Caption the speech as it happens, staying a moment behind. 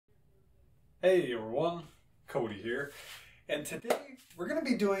Hey everyone, Coty here, and today we're going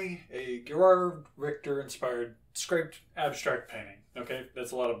to be doing a Gerhard Richter inspired scraped abstract painting. Okay,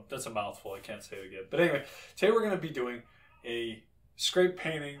 that's a mouthful. I can't say it again. But anyway, today we're going to be doing a scraped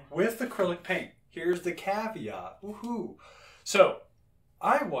painting with acrylic paint. Here's the caveat. Woohoo! So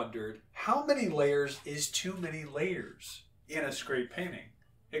I wondered, how many layers is too many layers in a scraped painting?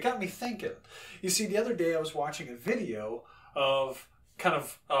 It got me thinking. You see, the other day I was watching a video of kind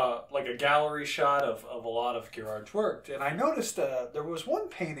of like a gallery shot of a lot of Gerhard's work, and I noticed there was one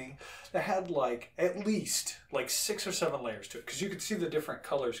painting that had like at least like 6 or 7 layers to it, because you could see the different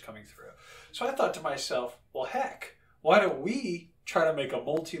colors coming through. So I thought to myself, well heck, why don't we try to make a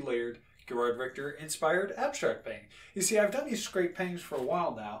multi-layered Gerhard Richter inspired abstract painting? You see, I've done these scrape paintings for a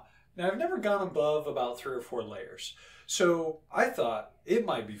while now, and I've never gone above about 3 or 4 layers. So I thought it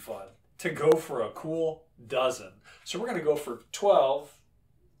might be fun to go for a cool dozen. So we're going to go for 12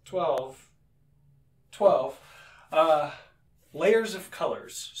 layers of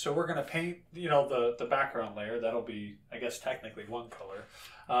colors. So we're going to paint, the background layer. That'll be, I guess, technically one color.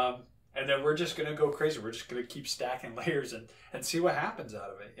 And then we're just going to go crazy. We're just going to keep stacking layers and see what happens out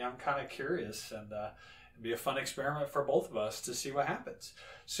of it. Yeah, I'm kind of curious, and it'd be a fun experiment for both of us to see what happens.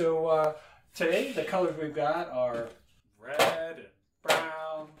 So today the colors we've got are red and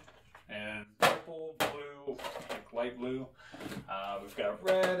brown and purple, blue, like light blue. We've got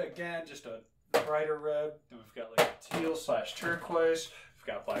red, again, just a brighter red. Then we've got like a teal / turquoise. We've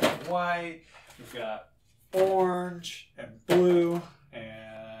got black and white. We've got orange and blue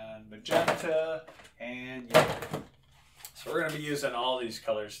and magenta and yellow. So we're going to be using all these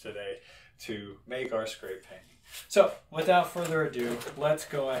colors today to make our scrape painting. So without further ado, let's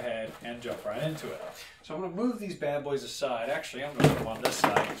go ahead and jump right into it. So I'm going to move these bad boys aside. Actually, I'm going to put them on this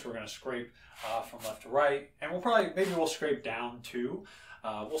side because we're going to scrape from left to right, and maybe we'll scrape down too.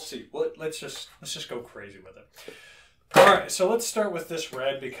 We'll see. Let's just go crazy with it. All right, so let's start with this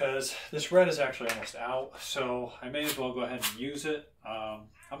red, because this red is actually almost out, so I may as well go ahead and use it. I'm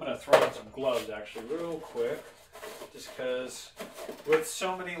going to throw in some gloves actually real quick, just because with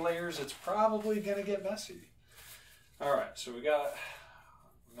so many layers it's probably going to get messy. All right, so we got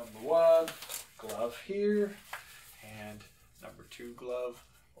number 1 glove here, and number 2 glove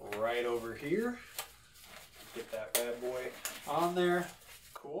right over here. Get that bad boy on there.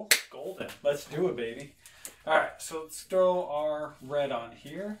 Cool, golden. Let's do it, baby. All right, so let's throw our red on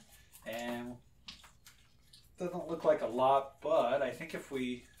here, and it doesn't look like a lot, but I think if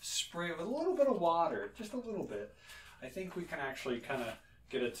we spray it with a little bit of water, just a little bit, I think we can actually kind of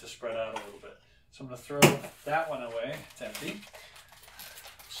get it to spread out a little bit. So I'm going to throw that one away. It's empty.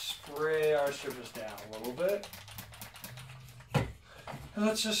 Spray our surface down a little bit. And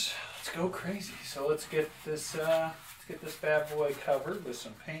let's go crazy. So let's get this bad boy covered with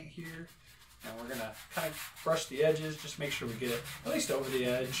some paint here. And we're going to kind of brush the edges, just make sure we get it at least over the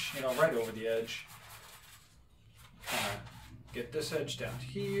edge, right over the edge. Get this edge down to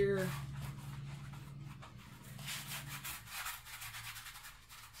here.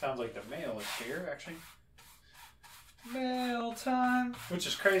 Sounds like the mail is here, actually. Mail time! Which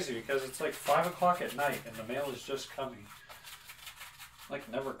is crazy because it's like 5 o'clock at night and the mail is just coming. Like,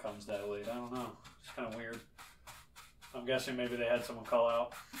 never comes that late. I don't know. It's kind of weird. I'm guessing maybe they had someone call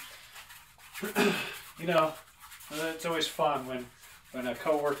out. It's always fun when a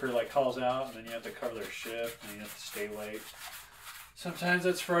coworker like calls out and then you have to cover their shift and you have to stay late. Sometimes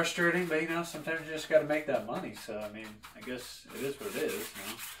it's frustrating, but sometimes you just got to make that money. So I mean, I guess it is what it is.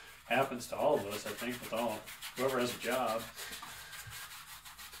 Happens to all of us, I think, with whoever has a job.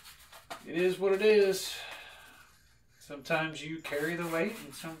 It is what it is. Sometimes you carry the weight,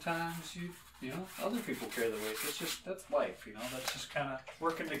 and sometimes other people carry the weight. That's life. That's just kind of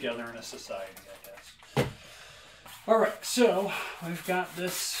working together in a society, I guess. All right, so we've got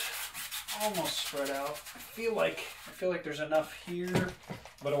this almost spread out. I feel like there's enough here,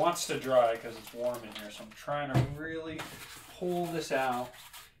 but it wants to dry because it's warm in here. So I'm trying to really pull this out,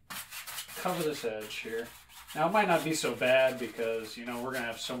 cover this edge here. Now it might not be so bad because we're gonna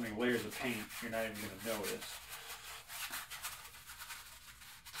have so many layers of paint, you're not even gonna notice.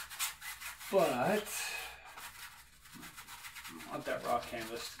 But I want that raw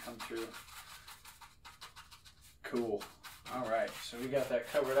canvas to come through. Cool. All right, so we got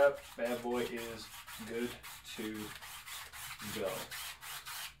that covered up. Bad boy is good to go.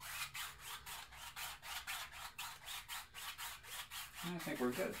 I think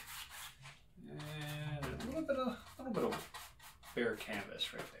we're good. And a little bit of bare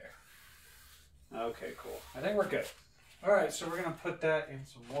canvas right there. Okay, cool. I think we're good. All right, so we're gonna put that in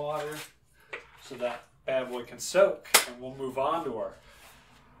some water so that bad boy can soak, and we'll move on to our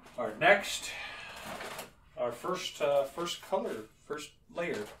Our next, our first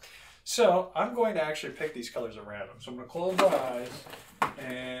layer. So I'm going to actually pick these colors at random. So I'm going to close my eyes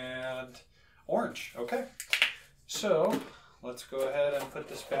and orange. Okay. So let's go ahead and put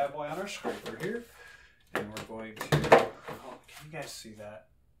this bad boy on our scraper here. And we're going to, oh, can you guys see that?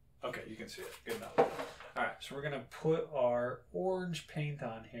 Okay, you can see it. Good enough. All right, so we're going to put our orange paint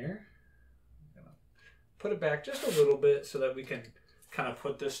on here. I'm going to put it back just a little bit so that we can kind of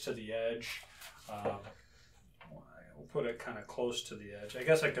put this to the edge. We'll put it kind of close to the edge. I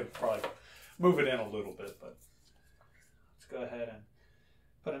guess I could probably move it in a little bit, but let's go ahead and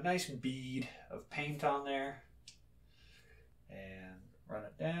put a nice bead of paint on there and run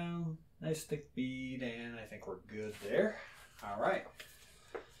it down. Nice thick bead, and I think we're good there. All right.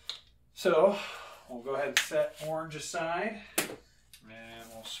 So we'll go ahead and set orange aside, and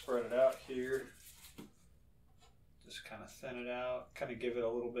we'll spread it out here. Just kind of thin it out, kind of give it a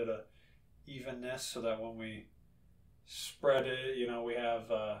little bit of evenness so that when we spread it, you know, we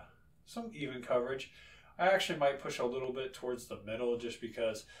have some even coverage. I actually might push a little bit towards the middle just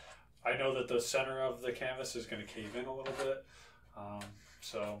because I know that the center of the canvas is going to cave in a little bit.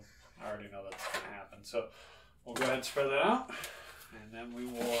 So I already know that's going to happen. So we'll go ahead and spread that out. And then we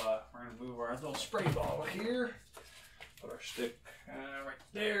will, we're going to move our little spray bottle here. Put our stick right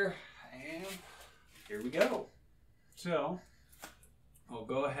there. And here we go. So we'll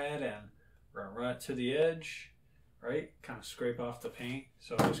go ahead and run right to the edge, right? Kind of scrape off the paint.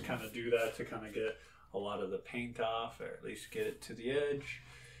 So just kind of do that to kind of get a lot of the paint off, or at least get it to the edge.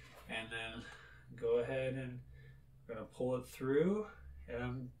 And then go ahead and we're going to pull it through. And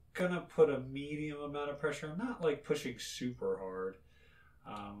I'm going to put a medium amount of pressure. I'm not like pushing super hard.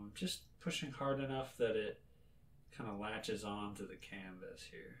 Just pushing hard enough that it kind of latches onto the canvas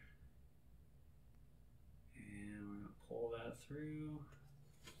here. And we're going to pull that through.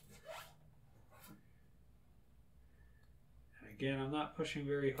 And again, I'm not pushing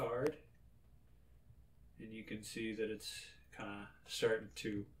very hard. And you can see that it's kind of starting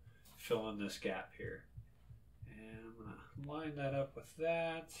to fill in this gap here. And I'm going to line that up with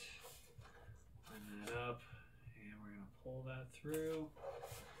that. Line that up. And we're going to pull that through.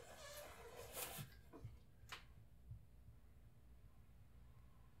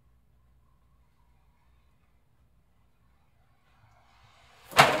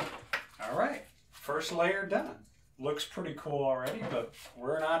 All right, first layer done. Looks pretty cool already, but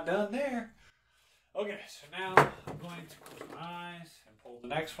we're not done there. Okay, so now I'm going to close my eyes and pull the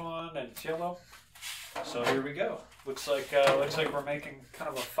next one, and it's yellow. So here we go. Looks like we're making kind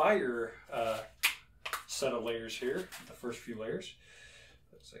of a fire set of layers here. The first few layers.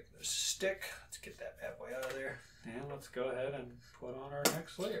 Looks like there's a stick. Let's get that bad boy out of there, and let's go ahead and put on our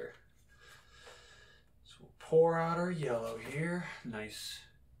next layer. So we'll pour out our yellow here. Nice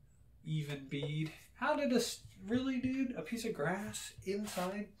even bead. How did this really, dude? A piece of grass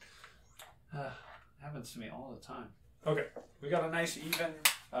inside? Happens to me all the time. Okay, we got a nice even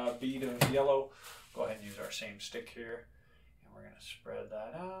bead of yellow. Go ahead and use our same stick here. And we're going to spread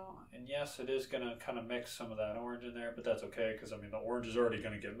that out. And yes, it is going to kind of mix some of that orange in there, but that's okay because, I mean, the orange is already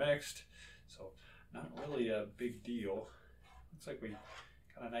going to get mixed. So not really a big deal. Looks like we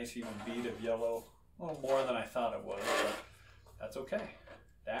got a nice even bead of yellow. A little more than I thought it was, but that's okay.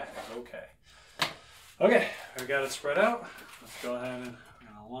 That is okay. Okay, we got it spread out. Let's go ahead and we're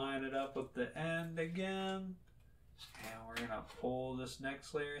going to line it up with the end again. And we're going to pull this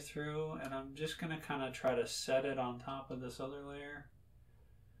next layer through. And I'm just going to kind of try to set it on top of this other layer.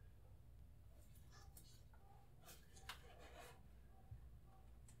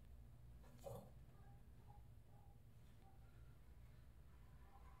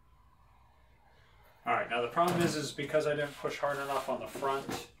 All right, now the problem is because I didn't push hard enough on the front,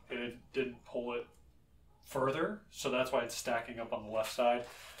 it didn't pull it further, so that's why it's stacking up on the left side.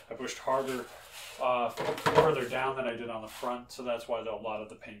 I pushed harder further down than I did on the front, so that's why a lot of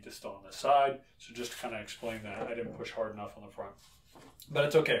the paint is still on the side. So just to kind of explain that, I didn't push hard enough on the front. But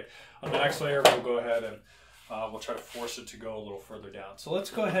it's okay. On the next layer, we'll go ahead and we'll try to force it to go a little further down. So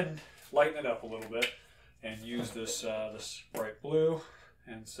let's go ahead and lighten it up a little bit and use this, this bright blue.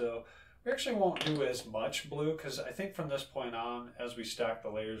 And so we actually won't do as much blue because I think from this point on, as we stack the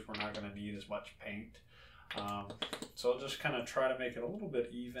layers, we're not going to need as much paint. So I'll just kind of try to make it a little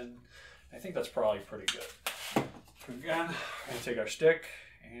bit even. I think that's probably pretty good. Again, we're going to take our stick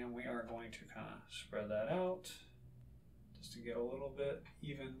and we are going to kind of spread that out just to get a little bit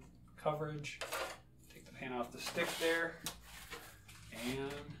even coverage. Take the paint off the stick there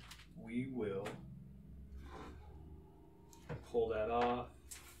and we will pull that off.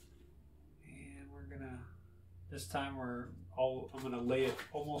 And we're gonna, this time we're I'm gonna lay it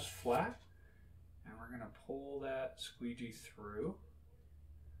almost flat, and we're gonna pull that squeegee through.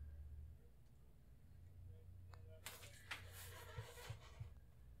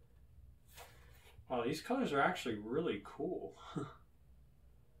 Wow, these colors are actually really cool.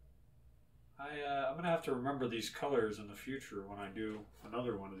 I'm gonna have to remember these colors in the future when I do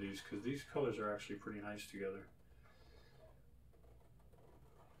another one of these, because these colors are actually pretty nice together.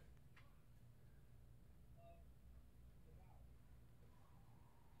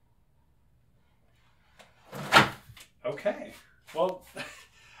 Okay, well,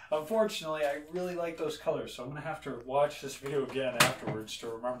 unfortunately, I really like those colors, so I'm going to have to watch this video again afterwards to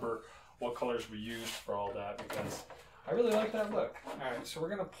remember what colors we used for all that, because I really like that look. All right, so we're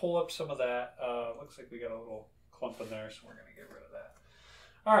going to pull up some of that. Looks like we got a little clump in there, so we're going to get rid of that.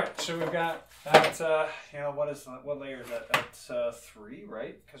 All right, so we've got that, you know, what layer is that? That's 3,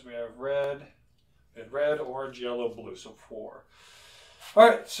 right? Because we have red, orange, yellow, blue, so 4. All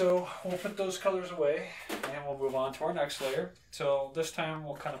right, so we'll put those colors away and we'll move on to our next layer. So this time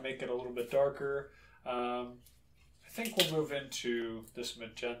we'll kind of make it a little bit darker. I think we'll move into this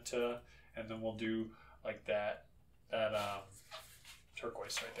magenta, and then we'll do like that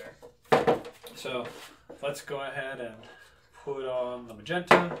turquoise right there. So let's go ahead and put on the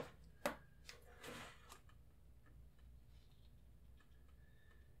magenta.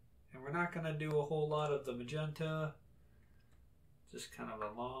 And we're not gonna do a whole lot of the magenta. Just kind of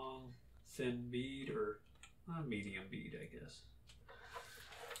a long, thin bead, or a medium bead, I guess.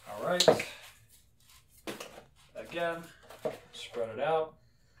 All right. Again, spread it out.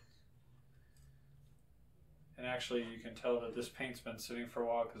 And actually, you can tell that this paint's been sitting for a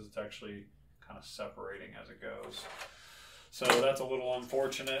while because it's actually kind of separating as it goes. So that's a little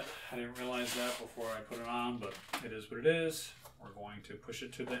unfortunate. I didn't realize that before I put it on, but it is what it is. We're going to push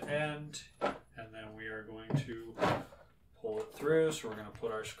it to the end, and then we are going to pull it through. So we're going to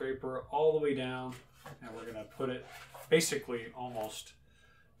put our scraper all the way down, and we're going to put it basically almost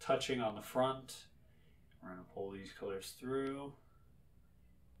touching on the front. We're going to pull these colors through.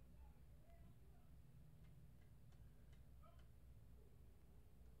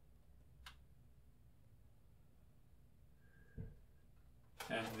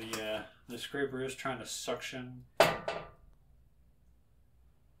 And the scraper is trying to suction. I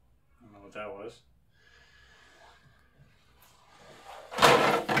don't know what that was.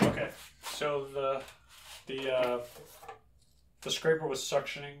 Okay, so the scraper was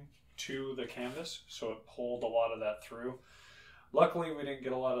suctioning to the canvas, so it pulled a lot of that through. Luckily, we didn't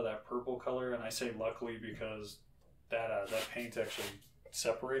get a lot of that purple color, and I say luckily because that paint's actually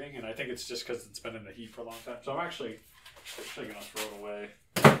separating, and I think it's just because it's been in the heat for a long time. So I'm actually going to throw it away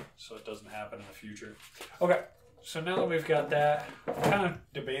so it doesn't happen in the future. Okay, so now that we've got that, I'm kind of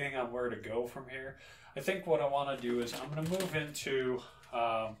debating on where to go from here. I think what I want to do is I'm going to move into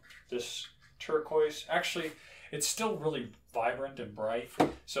this turquoise. Actually, it's still really vibrant and bright,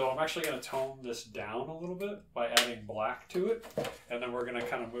 so I'm actually going to tone this down a little bit by adding black to it, and then we're going to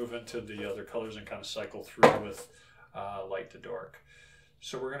kind of move into the other colors and kind of cycle through with light to dark.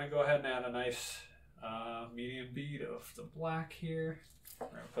 So we're going to go ahead and add a nice medium bead of the black here. We're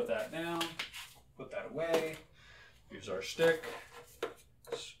going to put that down, put that away, use our stick,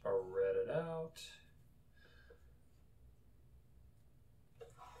 spread it out,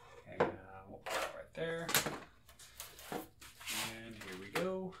 and we'll put it right there. And here we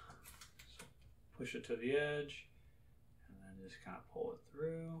go. So push it to the edge, and then just kind of pull it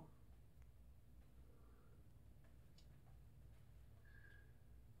through.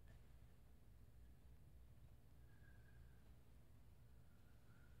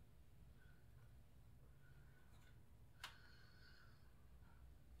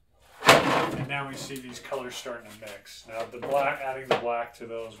 And now we see these colors starting to mix. Now the black, adding the black to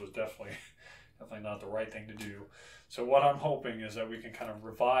those was definitely not the right thing to do. So what I'm hoping is that we can kind of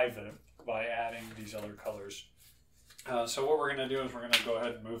revive it by adding these other colors. So what we're going to do is we're going to go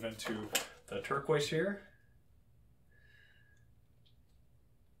ahead and move into the turquoise here.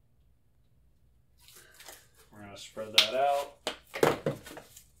 We're going to spread that out.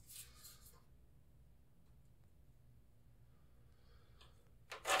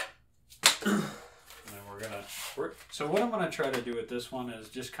 So what I'm going to try to do with this one is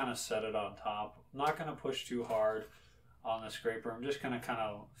just kind of set it on top. I'm not going to push too hard on the scraper. I'm just going to kind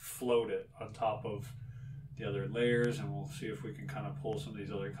of float it on top of the other layers, and we'll see if we can kind of pull some of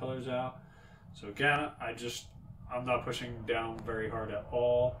these other colors out. So again, I'm not pushing down very hard at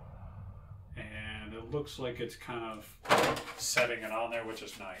all, and it looks like it's kind of setting it on there, which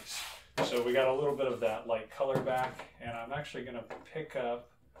is nice. So we got a little bit of that light color back, and I'm actually going to pick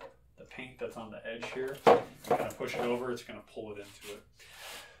up the paint that's on the edge here. Kind of push it over, it's going to pull it into it.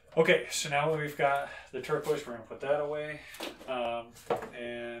 Okay, so now we've got the turquoise, we're going to put that away.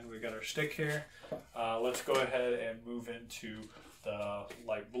 And we got our stick here. Let's go ahead and move into the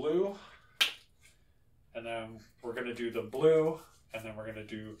light blue. And then we're going to do the blue, and then we're going to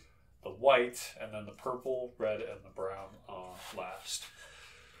do the white, and then the purple, red, and the brown last.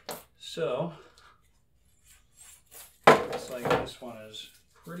 So, looks like this one is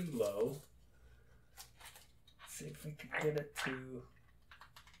pretty low. Let's see if we can get it to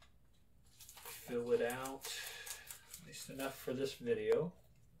fill it out, at least enough for this video.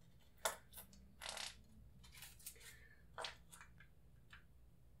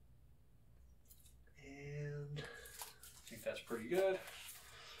 And I think that's pretty good.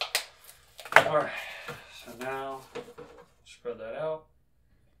 All right, so now spread that out.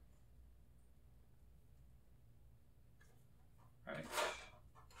 All right.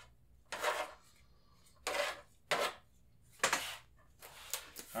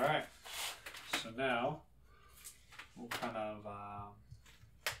 All right. So now we'll kind of,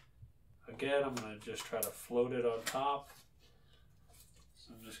 again, I'm going to just try to float it on top.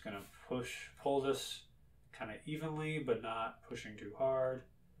 So I'm just going to pull this kind of evenly, but not pushing too hard.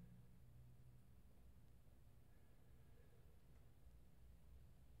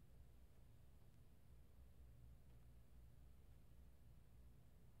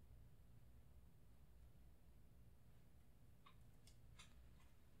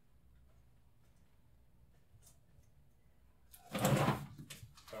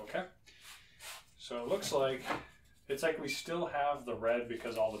 Okay, so it looks like it's like we still have the red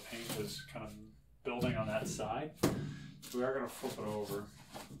because all the paint is kind of building on that side. So we are going to flip it over,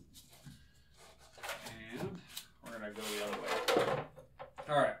 and we're going to go the other way.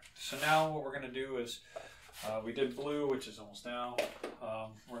 All right, so now what we're going to do is we did blue, which is almost down.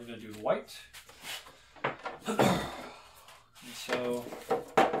 We're going to do white. And so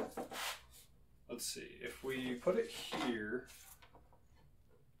let's see, if we put it here,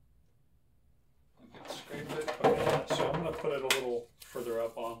 scrape it. Okay, so I'm going to put it a little further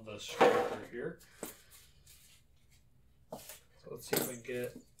up on the scraper here. So let's see if we can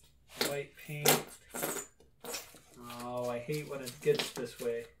get white paint. Oh, I hate when it gets this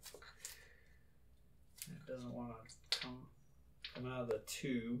way. It doesn't want to come out of the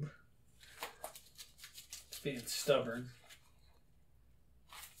tube. It's being stubborn.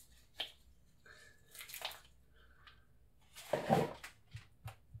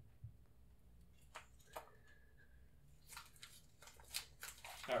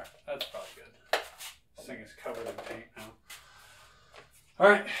 Alright, that's probably good. This thing is covered in paint now.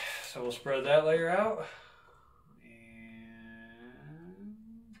 Alright, so we'll spread that layer out. And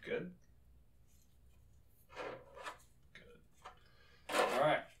good. Good.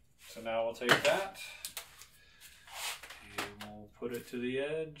 Alright, so now we'll take that and we'll put it to the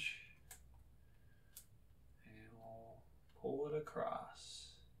edge and we'll pull it across.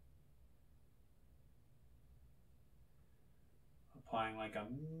 Applying like a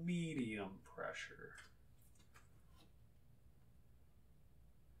medium pressure.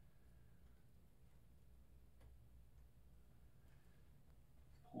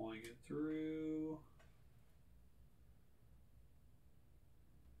 Pulling it through.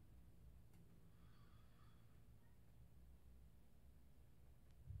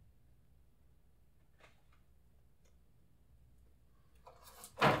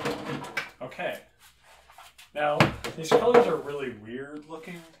 Okay. Now, these colors are really weird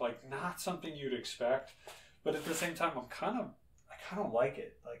looking, like not something you'd expect, but at the same time, I kind of like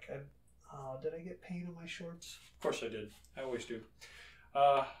it. Like, did I get paint on my shorts? Of course I did. I always do.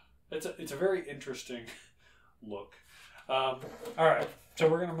 It's a very interesting look. All right, so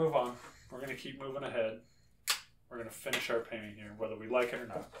we're gonna move on. We're gonna keep moving ahead. We're gonna finish our painting here, whether we like it or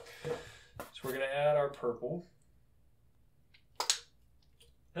not. So we're gonna add our purple.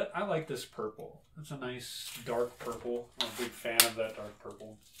 I like this purple. It's a nice dark purple. I'm a big fan of that dark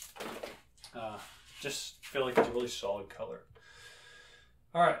purple. Just feel like it's a really solid color.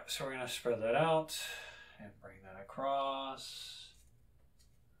 All right, so we're gonna spread that out and bring that across.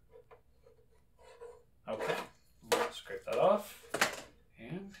 Okay, we'll scrape that off,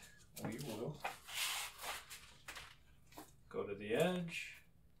 and we will go to the edge,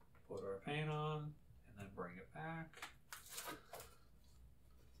 put our paint on, and then bring it back.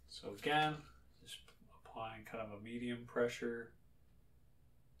 So again, just applying kind of a medium pressure.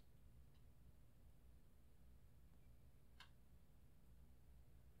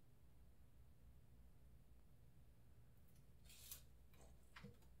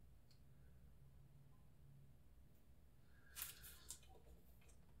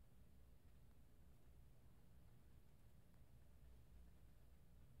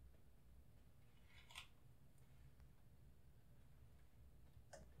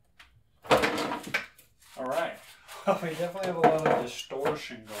 right. Well, we definitely have a lot of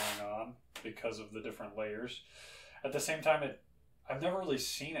distortion going on because of the different layers. At the same time, I've never really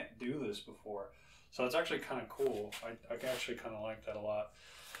seen it do this before. So it's actually kind of cool. I actually kind of like that a lot.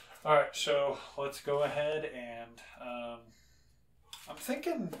 All right, so let's go ahead and I'm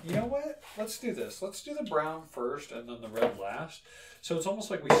thinking, you know what? Let's do this. Let's do the brown first and then the red last. So it's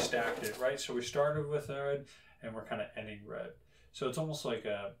almost like we stacked it, right? So we started with red and we're kind of ending red. So it's almost like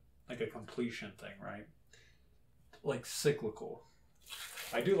a completion thing, right? Like cyclical.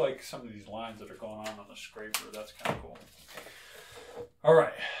 I do like some of these lines that are going on the scraper. That's kind of cool. All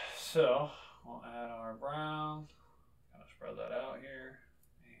right, so we'll add our brown. Kind of spread that out here.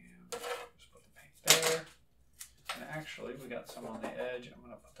 And just put the paint there. And actually, we got some on the edge. I'm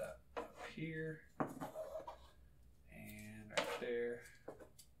going to put that up here. And right there.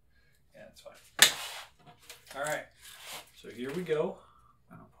 Yeah, that's fine. All right, so here we go.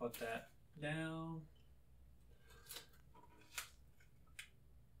 I'm going to put that down.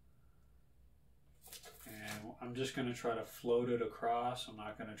 And I'm just going to try to float it across. I'm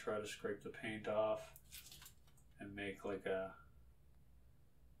not going to try to scrape the paint off and make like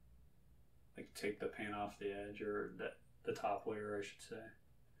take the paint off the edge, or the top layer, I should say.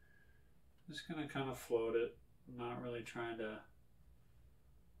 Just going to kind of float it. I'm not really trying to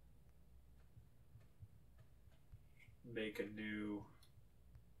make a new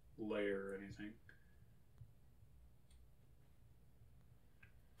layer or anything.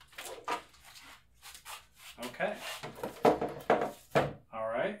 Okay. All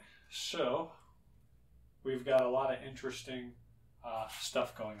right. So we've got a lot of interesting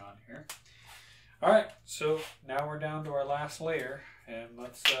stuff going on here. All right. So now we're down to our last layer, and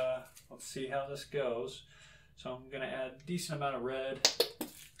let's see how this goes. So I'm going to add a decent amount of red.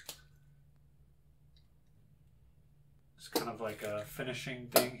 It's kind of like a finishing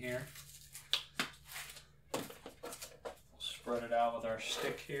thing here. We'll spread it out with our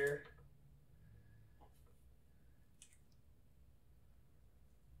stick here.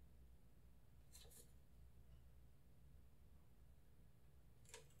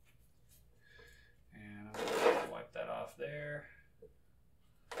 There,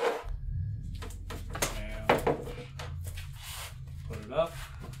 and put it up,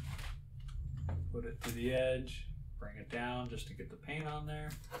 put it to the edge, bring it down just to get the paint on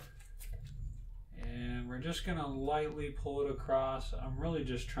there, and we're just going to lightly pull it across. I'm really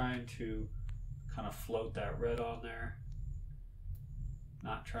just trying to kind of float that red on there,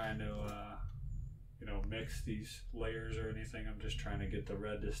 not trying to mix these layers or anything. I'm just trying to get the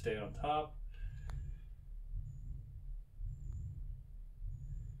red to stay on top.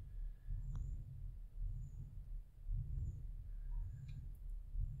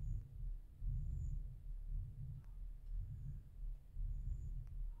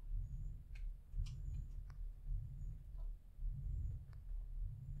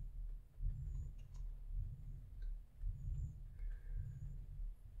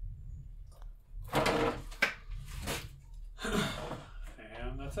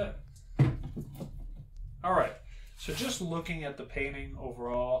 That's it. All right, so just looking at the painting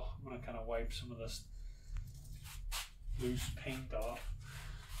overall, I'm going to kind of wipe some of this loose paint off.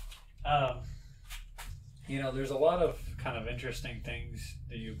 There's a lot of kind of interesting things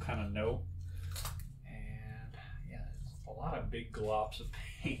that you kind of note, and yeah, a lot of big glops of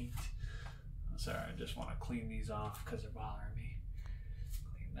paint. Sorry, I just want to clean these off because they're bothering me.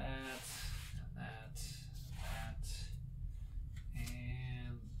 Clean that, and that, and that,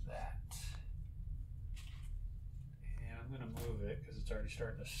 and that. And I'm going to move it because it's already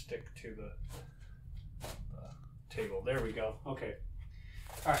starting to stick to the table. There we go. Okay.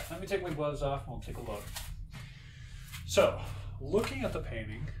 All right, let me take my gloves off and we'll take a look. So, looking at the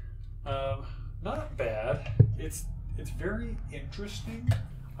painting, not bad. It's very interesting.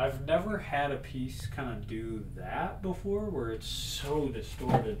 I've never had a piece kind of do that before, where it's so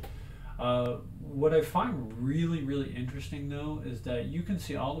distorted. What I find really, really interesting though is that you can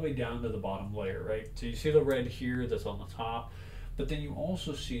see all the way down to the bottom layer, right? So you see the red here that's on the top, but then you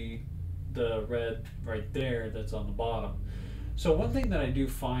also see the red right there that's on the bottom. So one thing that I do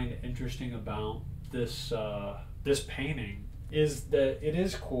find interesting about this this painting is that it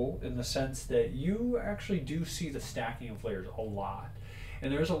is cool in the sense that you actually do see the stacking of layers a lot.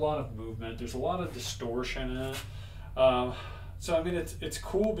 And there's a lot of movement, there's a lot of distortion in it. So I mean, it's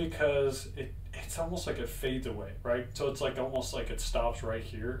cool because it's almost like it fades away, right? So it's like almost like it stops right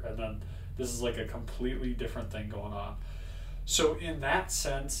here, and then this is like a completely different thing going on. So in that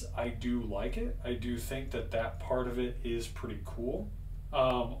sense, I do like it. I do think that that part of it is pretty cool.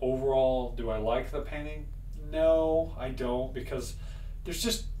 Overall, do I like the painting? No, I don't, because there's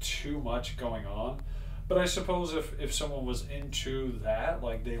just too much going on. But I suppose if someone was into that,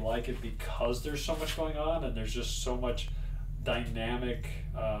 like they like it because there's so much going on and there's just so much dynamic,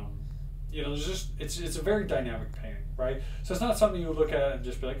 you know, there's just, it's a very dynamic painting, right? So it's not something you would look at and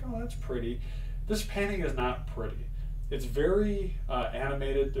just be like, oh, that's pretty. This painting is not pretty. It's very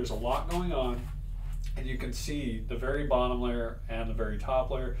animated. There's a lot going on. And you can see the very bottom layer and the very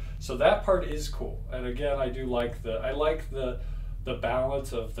top layer. So that part is cool. And again, I do like the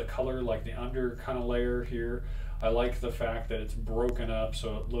balance of the color, like the under kind of layer here. I like the fact that it's broken up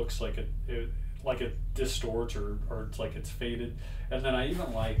so it looks like it distorts or it's like it's faded. And then I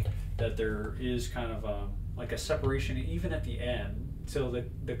even like that there is kind of like a separation even at the end, so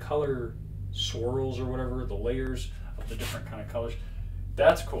that the color swirls or whatever, the layers of the different kind of colors.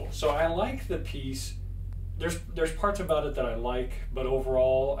 That's cool. So I like the piece. There's parts about it that I like, but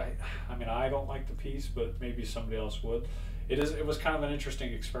overall, I mean, I don't like the piece, but maybe somebody else would. It was kind of an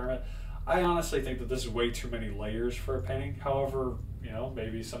interesting experiment. I honestly think that this is way too many layers for a painting. However, you know,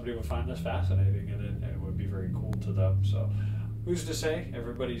 maybe somebody would find this fascinating and it would be very cool to them. So who's to say?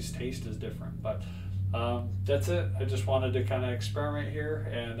 Everybody's taste is different. But that's it. I just wanted to kind of experiment here,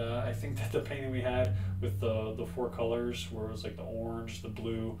 and I think that the painting we had with the four colors, where it was like the orange, the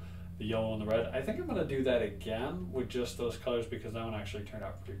blue, the yellow, and the red, I think I'm going to do that again with just those colors because that one actually turned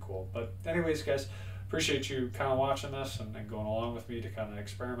out pretty cool. But anyways, guys, appreciate you kind of watching this and going along with me to kind of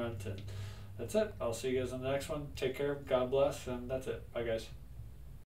experiment, and that's it. I'll see you guys in the next one. Take care, God bless, and that's it. Bye, guys.